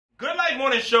Black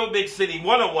Morning Show, Big City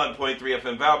 101.3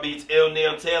 FM. Val Beats, Ill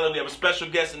Neil Taylor. We have a special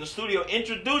guest in the studio.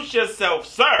 Introduce yourself,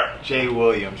 sir. Jae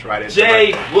Williams, right?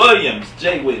 Jae Williams.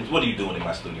 Jae Williams. What are you doing in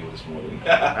my studio this morning?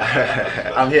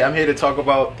 I'm here to talk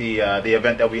about the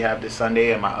event that we have this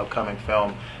Sunday and my upcoming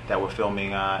film that we're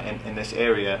filming in this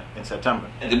area in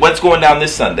September. And what's going down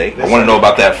this Sunday? I want to know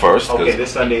about that first. Okay,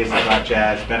 this Sunday is the Black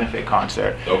Jazz benefit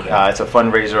concert. Okay. It's a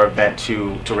fundraiser event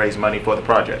to raise money for the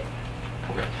project.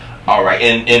 Okay. All right,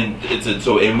 and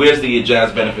where's the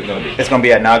jazz benefit going to be? It's going to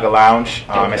be at Naga Lounge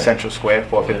in Central Square,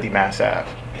 450 Mass Ave.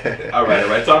 all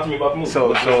right. Talk to me about the movie.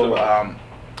 So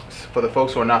for the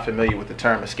folks who are not familiar with the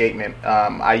term escapement,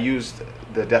 I used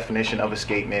the definition of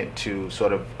escapement to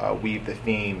sort of weave the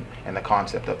theme and the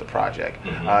concept of the project.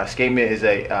 Escapement is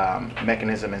a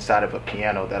mechanism inside of a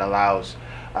piano that allows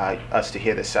us to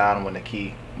hear the sound when you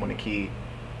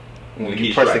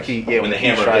press the key, when the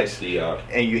hammer strikes,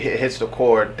 and you hits the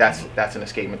chord. That's an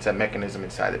escapement. It's a mechanism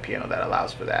inside the piano that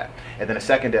allows for that. And then the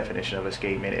second definition of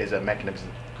escapement is a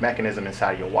mechanism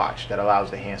inside your watch that allows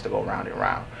the hands to go round and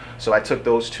round. So I took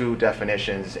those two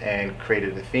definitions and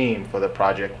created a theme for the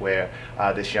project where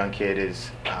this young kid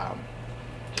is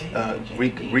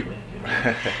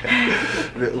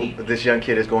this young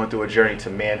kid is going through a journey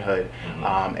to manhood,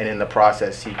 and in the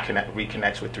process he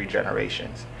reconnects with three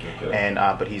generations.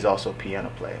 But he's also a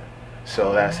piano player.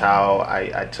 So that's how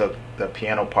I took the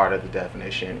piano part of the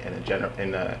definition and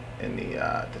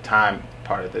the time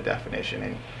part of the definition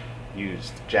and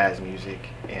used jazz music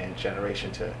and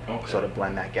generation to sort of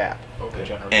blend that gap.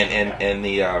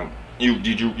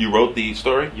 You wrote the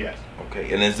story? Yes.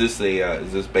 Okay. And is this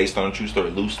based on a true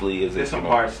story? Loosely, is it? There's some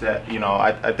parts that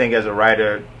I think as a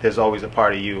writer, there's always a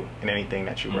part of you in anything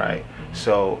that you write.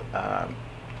 So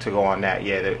to go on that,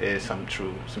 yeah, there is some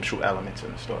true elements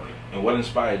in the story. And what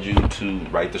inspired you to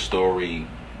write the story?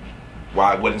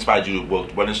 What inspired you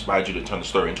to turn the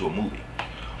story into a movie?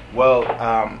 Well,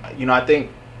 I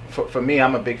think. For me,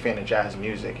 I'm a big fan of jazz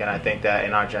music, and I think that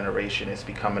in our generation it's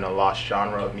becoming a lost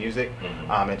genre of music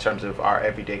in terms of our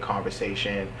everyday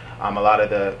conversation. A lot of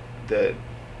the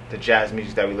jazz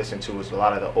music that we listen to is a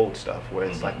lot of the old stuff, where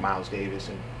it's like Miles Davis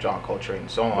and John Coltrane and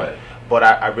so on. Right. But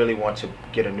I really want to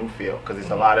get a new feel, because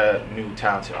there's a lot of new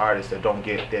talented artists that don't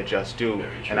get their just due.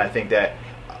 And I think that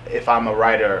if I'm a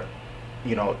writer,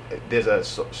 there's a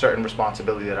certain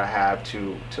responsibility that I have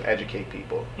to educate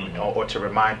people, or to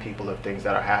remind people of things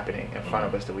that are happening in front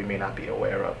of us that we may not be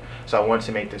aware of. So I wanted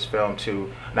to make this film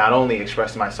to not only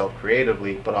express myself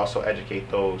creatively, but also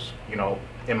educate those,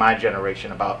 in my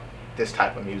generation about this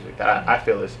type of music that I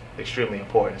feel is extremely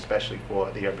important, especially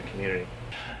for the urban community.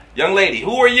 Young lady,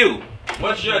 who are you?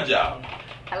 What's your job?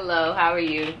 Hello, how are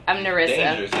you? I'm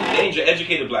Nerissa. Danger,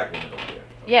 educated black woman over there.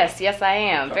 Yes, I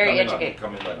am. Very educated.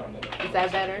 Come in right on that. Is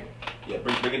that better? Yeah,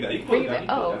 bring it down. You can bring it down.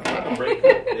 Oh, okay.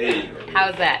 There you go.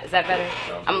 How's that? Is that better?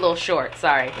 I'm a little short.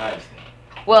 Sorry. Nice.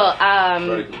 Well,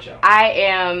 I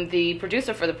am the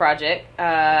producer for the project.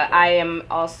 I am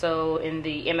also in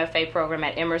the MFA program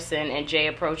at Emerson, and Jay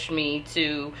approached me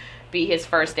to be his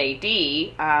first AD,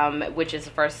 which is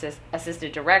the first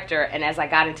assistant director. And as I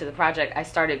got into the project, I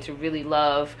started to really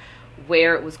love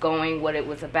where it was going, what it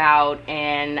was about,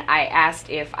 and I asked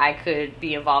if I could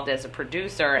be involved as a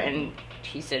producer, and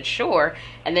he said sure.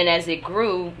 And then as it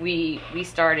grew, we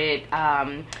started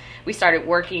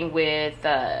working with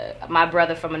my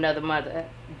brother from another mother,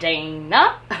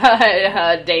 Danger,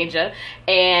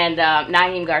 and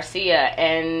Naheem Garcia,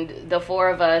 and the four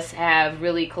of us have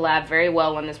really collabed very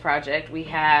well on this project. We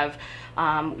have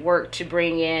worked to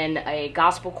bring in a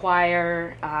gospel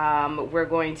choir. We're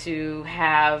going to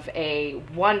have a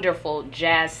wonderful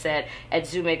jazz set at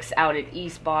Zoomix out in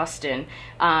East Boston,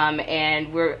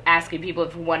 and we're asking people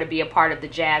if we want to be a part of the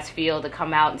jazz field to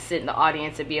come out and sit in the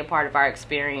audience and be a part of our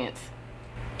experience.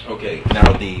 Okay,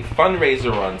 now the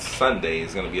fundraiser on Sunday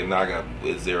is going to be a Naga.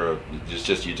 Is there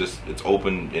it's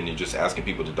open and you're just asking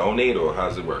people to donate, or how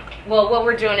does it work? Well, what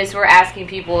we're doing is we're asking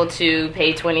people to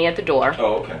pay $20 at the door.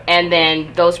 Oh, okay. And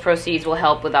then those proceeds will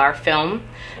help with our film.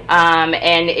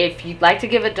 And if you'd like to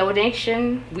give a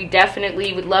donation, we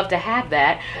definitely would love to have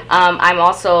that. I'm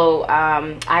also,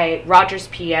 Rogers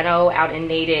Piano out in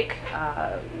Natick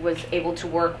was able to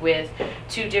work with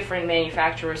 2 different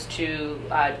manufacturers to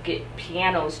get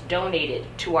pianos donated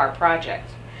to our project.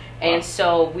 And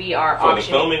so we are for the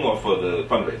filming or for the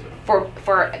fundraiser? For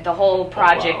the whole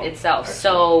project itself.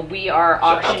 So we are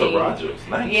auctioning. Shout out to Rogers.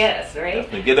 Nice. Yes, right?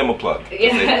 Definitely. Give them a plug.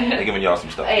 They're giving y'all some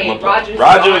stuff. Hey, give them a plug.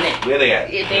 Rogers, where they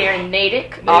at? They're in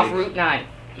Natick, off Route 9.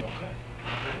 Okay.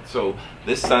 So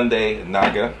this Sunday,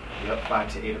 Naga. Yep,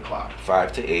 5 to 8 o'clock.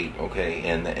 5 to 8, okay.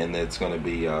 And it's going to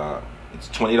be, it's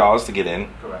 $20 to get in.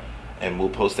 Correct. and we'll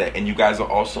post that. And you guys are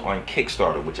also on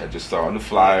Kickstarter, which I just saw on the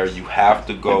flyer. You have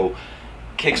to go.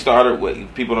 Kickstarter,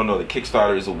 what people don't know, the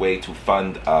Kickstarter is a way to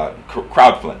fund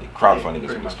crowdfunding. Crowdfunding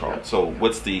is what it's called. So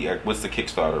what's the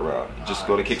Kickstarter? Just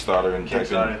go to Kickstarter and type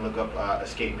in and look up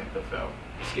Escapement the film.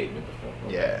 Escapement the film.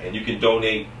 Okay. Yeah. And you can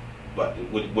donate. But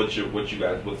what's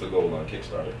the goal on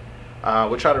Kickstarter?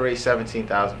 We're trying to raise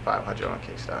 $17,500 on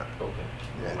Kickstarter. Okay.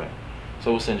 Yeah. Right.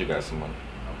 So we'll send you guys some money.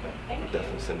 Thank We'll you.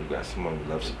 definitely send you guys some money. We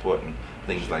love supporting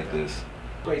things like this.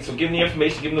 Great. So give them the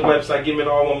information. Give them the website. Give them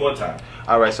it all one more time.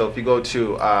 All right. So if you go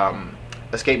to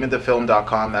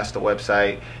escapementthefilm.com, that's the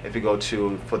website. If you go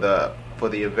to for the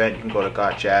event, you can go to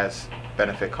Got Jazz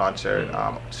Benefit Concert.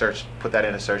 Put that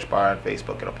in a search bar on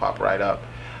Facebook. It'll pop right up.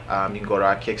 You can go to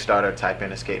our Kickstarter, type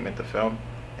in Escapement the Film,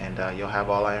 and you'll have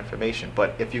all our information.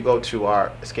 But if you go to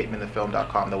our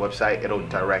escapementthefilm.com, the website, it'll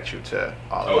direct you to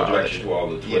all of our direct you to all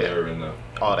the Twitter and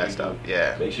all that stuff.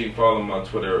 Yeah. Make sure you follow them on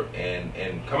Twitter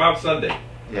and come out Sunday.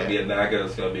 It's going to be at Naga.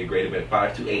 It's going to be a great event.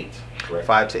 5 to 8. Correct?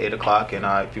 5 to 8 o'clock. And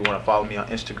if you want to follow me on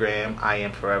Instagram, I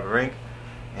am Forever Inc.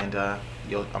 And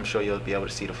I'm sure you'll be able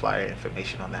to see the flyer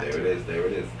information on that. There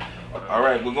it is. All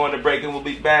right, we're going to break and we'll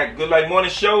be back. Good Life Morning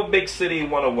Show, Big City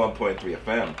 101.3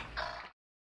 FM.